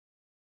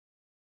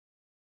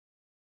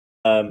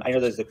I know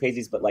there's the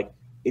crazies, but like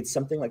it's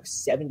something like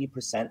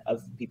 70%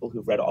 of people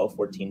who've read all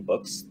 14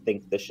 books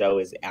think the show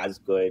is as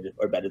good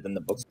or better than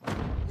the books.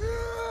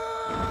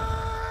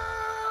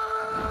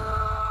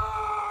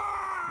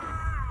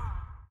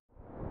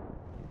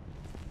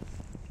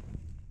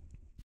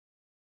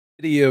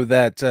 Video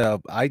that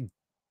I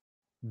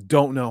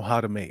don't know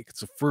how to make. It's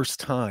the first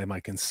time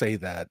I can say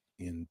that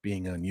in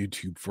being on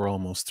YouTube for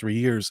almost 3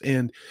 years,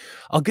 and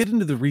I'll get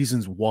into the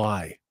reasons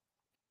why.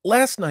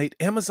 Last night,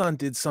 Amazon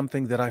did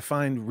something that I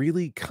find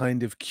really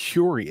kind of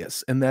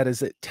curious, and that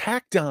is it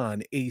tacked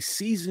on a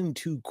season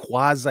 2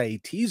 quasi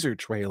teaser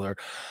trailer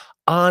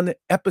on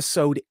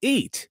episode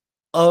 8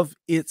 of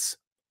its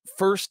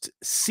first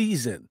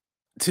season.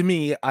 To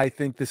me, I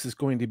think this is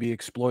going to be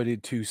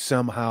exploited to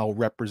somehow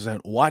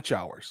represent watch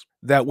hours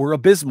that were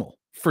abysmal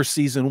for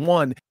season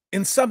 1,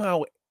 and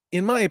somehow,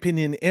 in my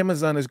opinion,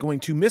 Amazon is going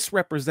to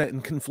misrepresent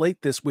and conflate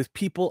this with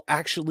people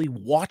actually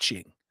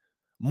watching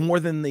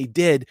more than they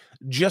did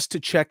just to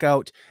check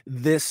out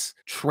this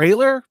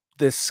trailer,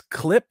 this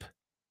clip.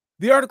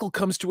 The article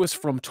comes to us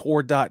from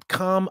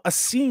Tor.com. A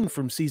scene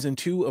from season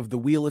 2 of The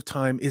Wheel of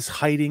Time is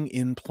hiding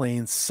in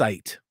plain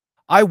sight.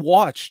 I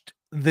watched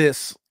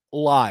this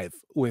live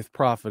with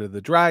Prophet of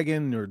the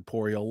Dragon,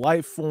 Nerdporeal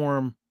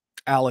Lifeform,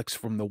 Alex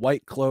from the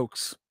White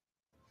Cloaks.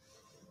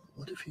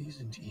 What if he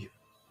isn't evil?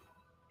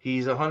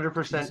 He's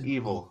 100%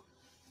 evil.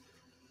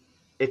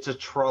 It's a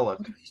Trolloc.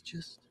 What if he's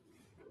just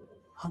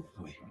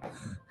hungry?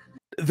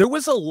 There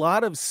was a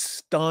lot of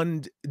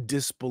stunned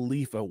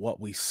disbelief at what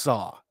we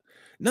saw.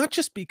 Not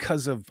just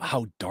because of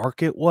how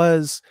dark it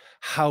was,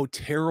 how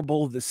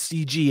terrible the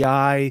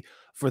CGI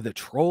for the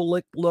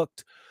Trolloc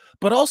looked,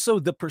 but also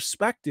the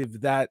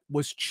perspective that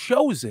was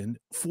chosen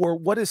for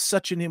what is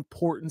such an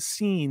important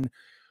scene,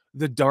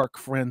 the Dark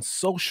Friends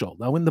social.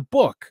 Now, in the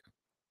book,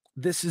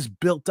 this is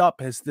built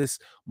up as this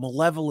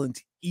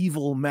malevolent,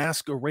 evil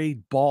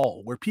masquerade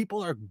ball where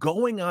people are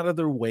going out of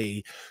their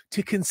way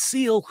to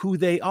conceal who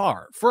they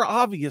are for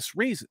obvious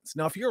reasons.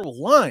 Now, if you're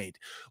aligned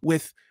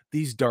with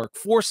these dark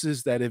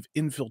forces that have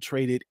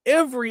infiltrated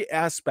every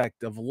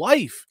aspect of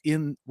life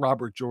in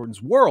Robert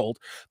Jordan's world,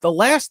 the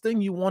last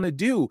thing you want to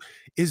do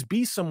is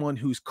be someone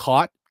who's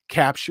caught,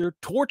 captured,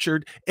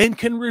 tortured, and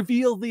can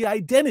reveal the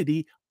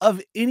identity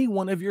of any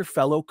one of your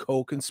fellow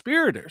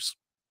co-conspirators.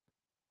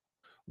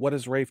 What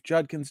does Rafe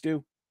Judkins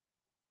do?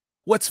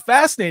 What's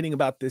fascinating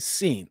about this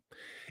scene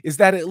is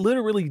that it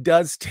literally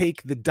does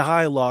take the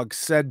dialogue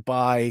said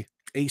by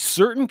a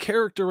certain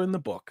character in the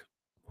book,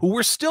 who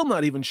we're still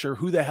not even sure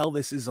who the hell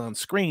this is on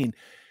screen,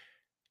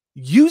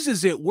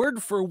 uses it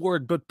word for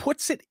word, but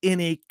puts it in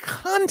a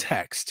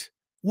context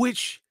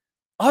which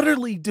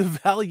utterly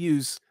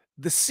devalues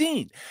the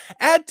scene.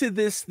 Add to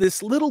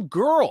this little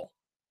girl.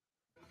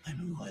 I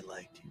knew I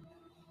liked you.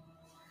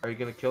 Are you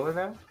gonna kill her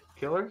now?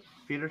 Kill her?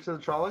 Feed her to the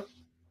Trolloc?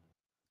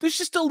 There's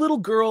just a little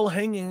girl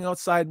hanging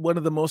outside one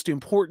of the most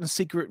important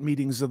secret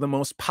meetings of the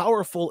most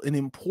powerful and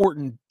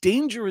important,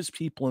 dangerous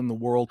people in the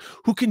world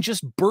who can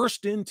just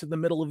burst into the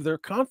middle of their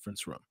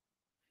conference room.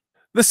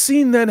 The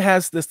scene then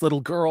has this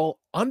little girl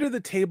under the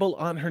table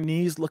on her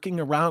knees looking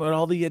around at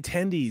all the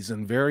attendees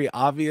and very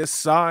obvious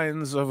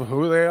signs of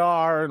who they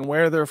are and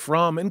where they're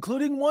from,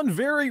 including one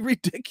very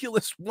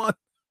ridiculous one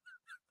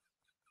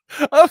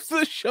of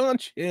the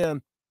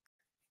Shan-Chan.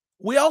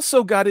 We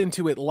also got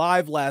into it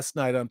live last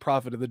night on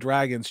Prophet of the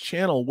Dragon's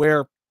channel,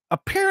 where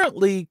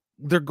apparently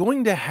they're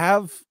going to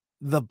have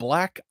the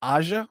Black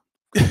Aja,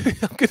 I'm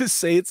going to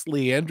say it's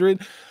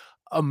Liandrin,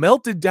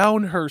 melted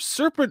down her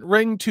serpent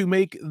ring to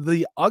make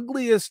the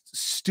ugliest,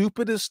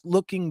 stupidest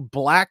looking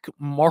black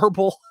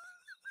marble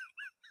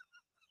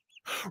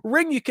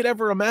ring you could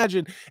ever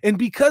imagine. And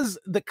because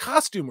the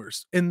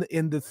costumers and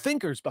the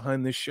thinkers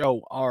behind this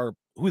show are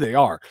who they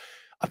are,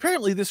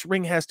 apparently this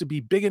ring has to be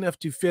big enough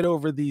to fit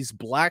over these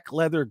black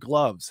leather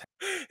gloves,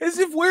 as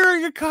if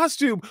wearing a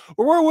costume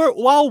or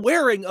while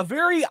wearing a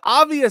very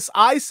obvious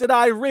Aes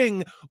Sedai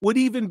ring would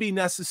even be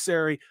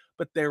necessary.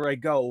 But there I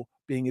go,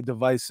 being a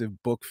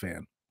divisive book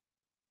fan.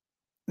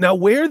 Now,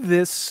 where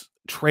this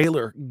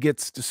trailer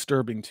gets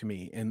disturbing to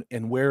me,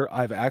 and where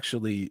I've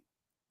actually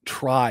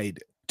tried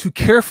to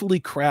carefully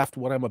craft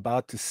what I'm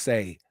about to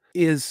say,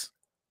 is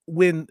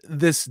when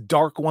this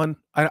dark one,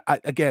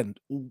 again,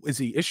 is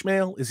he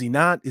Ishmael? Is he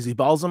not? Is he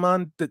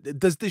Balzaman?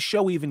 Does this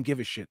show even give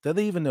a shit? Do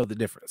they even know the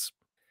difference?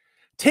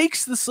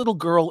 Takes this little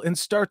girl and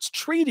starts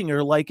treating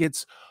her like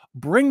it's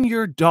bring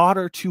your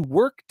daughter to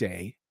work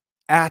day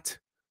at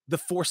the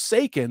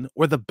Forsaken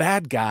or the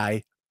bad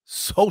guy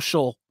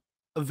social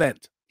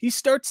event. He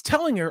starts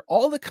telling her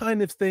all the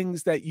kind of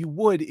things that you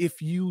would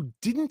if you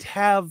didn't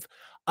have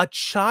a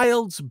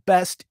child's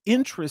best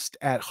interest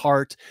at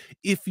heart,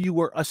 if you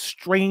were a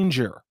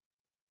stranger.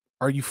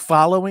 Are you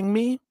following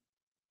me?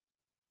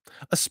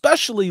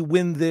 Especially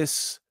when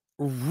this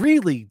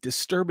really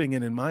disturbing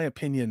and, in my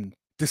opinion,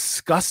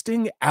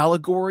 disgusting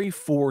allegory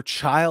for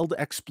child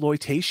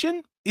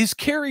exploitation is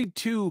carried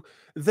to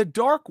the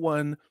Dark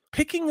One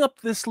picking up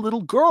this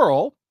little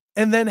girl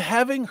and then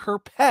having her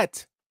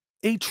pet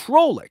a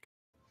Trolloc.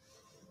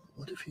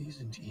 What if he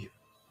isn't evil?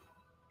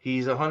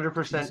 He's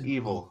 100%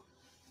 evil.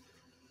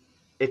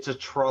 It's a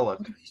Trolloc.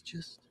 What if he's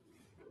just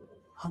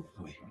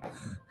hungry?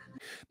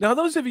 Now,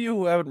 those of you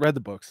who haven't read the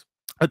books,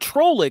 a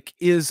Trolloc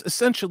is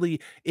essentially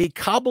a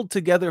cobbled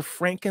together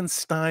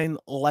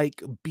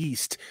Frankenstein-like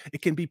beast.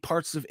 It can be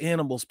parts of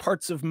animals,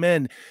 parts of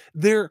men.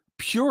 They're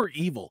pure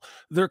evil.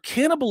 They're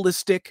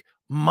cannibalistic,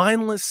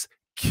 mindless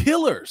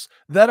killers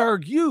that are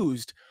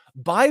used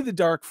by the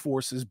dark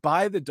forces,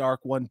 by the Dark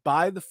One,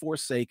 by the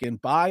Forsaken,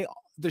 by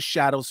the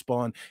Shadow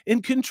Spawn,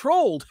 and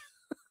controlled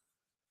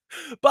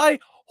by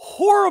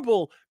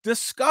horrible,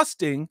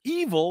 disgusting,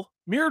 evil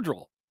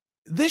Myrddraal.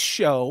 This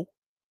show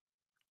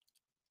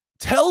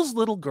tells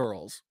little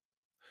girls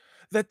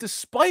that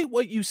despite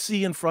what you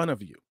see in front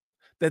of you,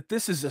 that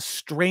this is a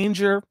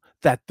stranger,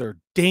 that they're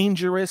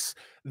dangerous,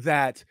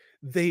 that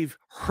they've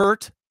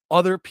hurt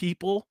other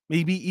people,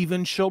 maybe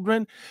even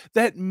children,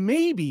 that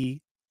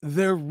maybe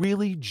they're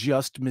really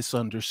just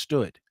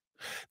misunderstood,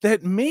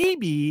 that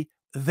maybe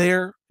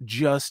they're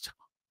just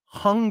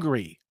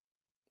hungry.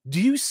 Do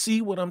you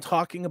see what I'm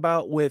talking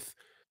about with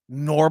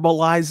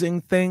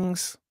normalizing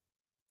things,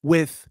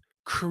 with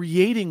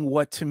creating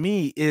what to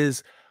me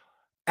is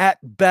at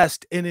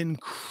best an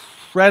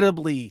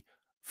incredibly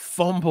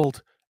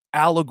fumbled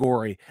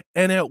allegory,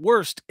 and at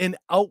worst an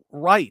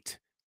outright,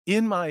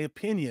 in my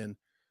opinion,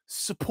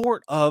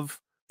 support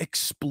of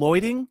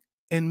exploiting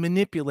and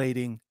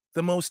manipulating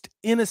the most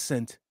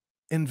innocent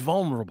and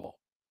vulnerable?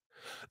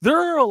 There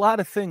are a lot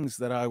of things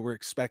that I were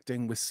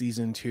expecting with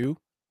season 2,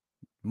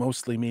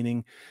 mostly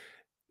meaning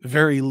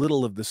very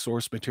little of the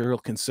source material,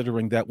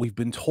 considering that we've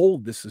been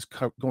told this is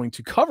going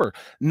to cover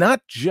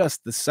not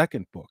just the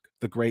second book,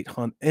 The Great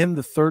Hunt, and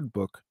the third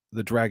book,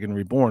 The Dragon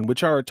Reborn,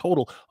 which are a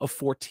total of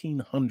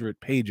 1,400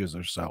 pages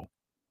or so.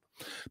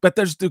 But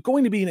there's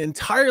going to be an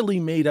entirely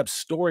made-up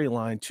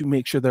storyline to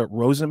make sure that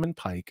Rosamund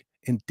Pike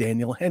and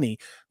Daniel Henney,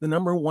 the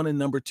number 1 and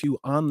number 2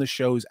 on the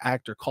show's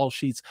actor call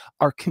sheets,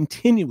 are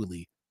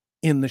continually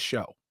in the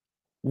show.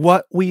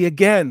 What we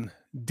again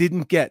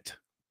didn't get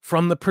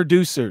from the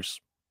producers,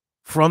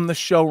 from the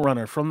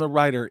showrunner, from the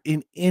writer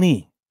in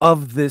any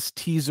of this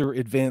teaser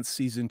advanced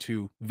season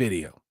 2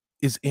 video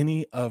is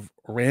any of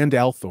Rand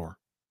al'Thor,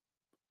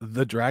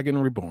 the Dragon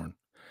Reborn,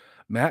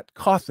 Matt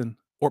Cawthon,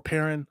 or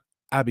Perrin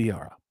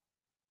Abiara.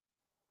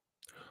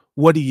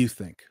 What do you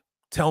think?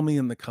 Tell me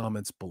in the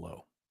comments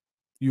below.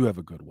 You have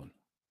a good one.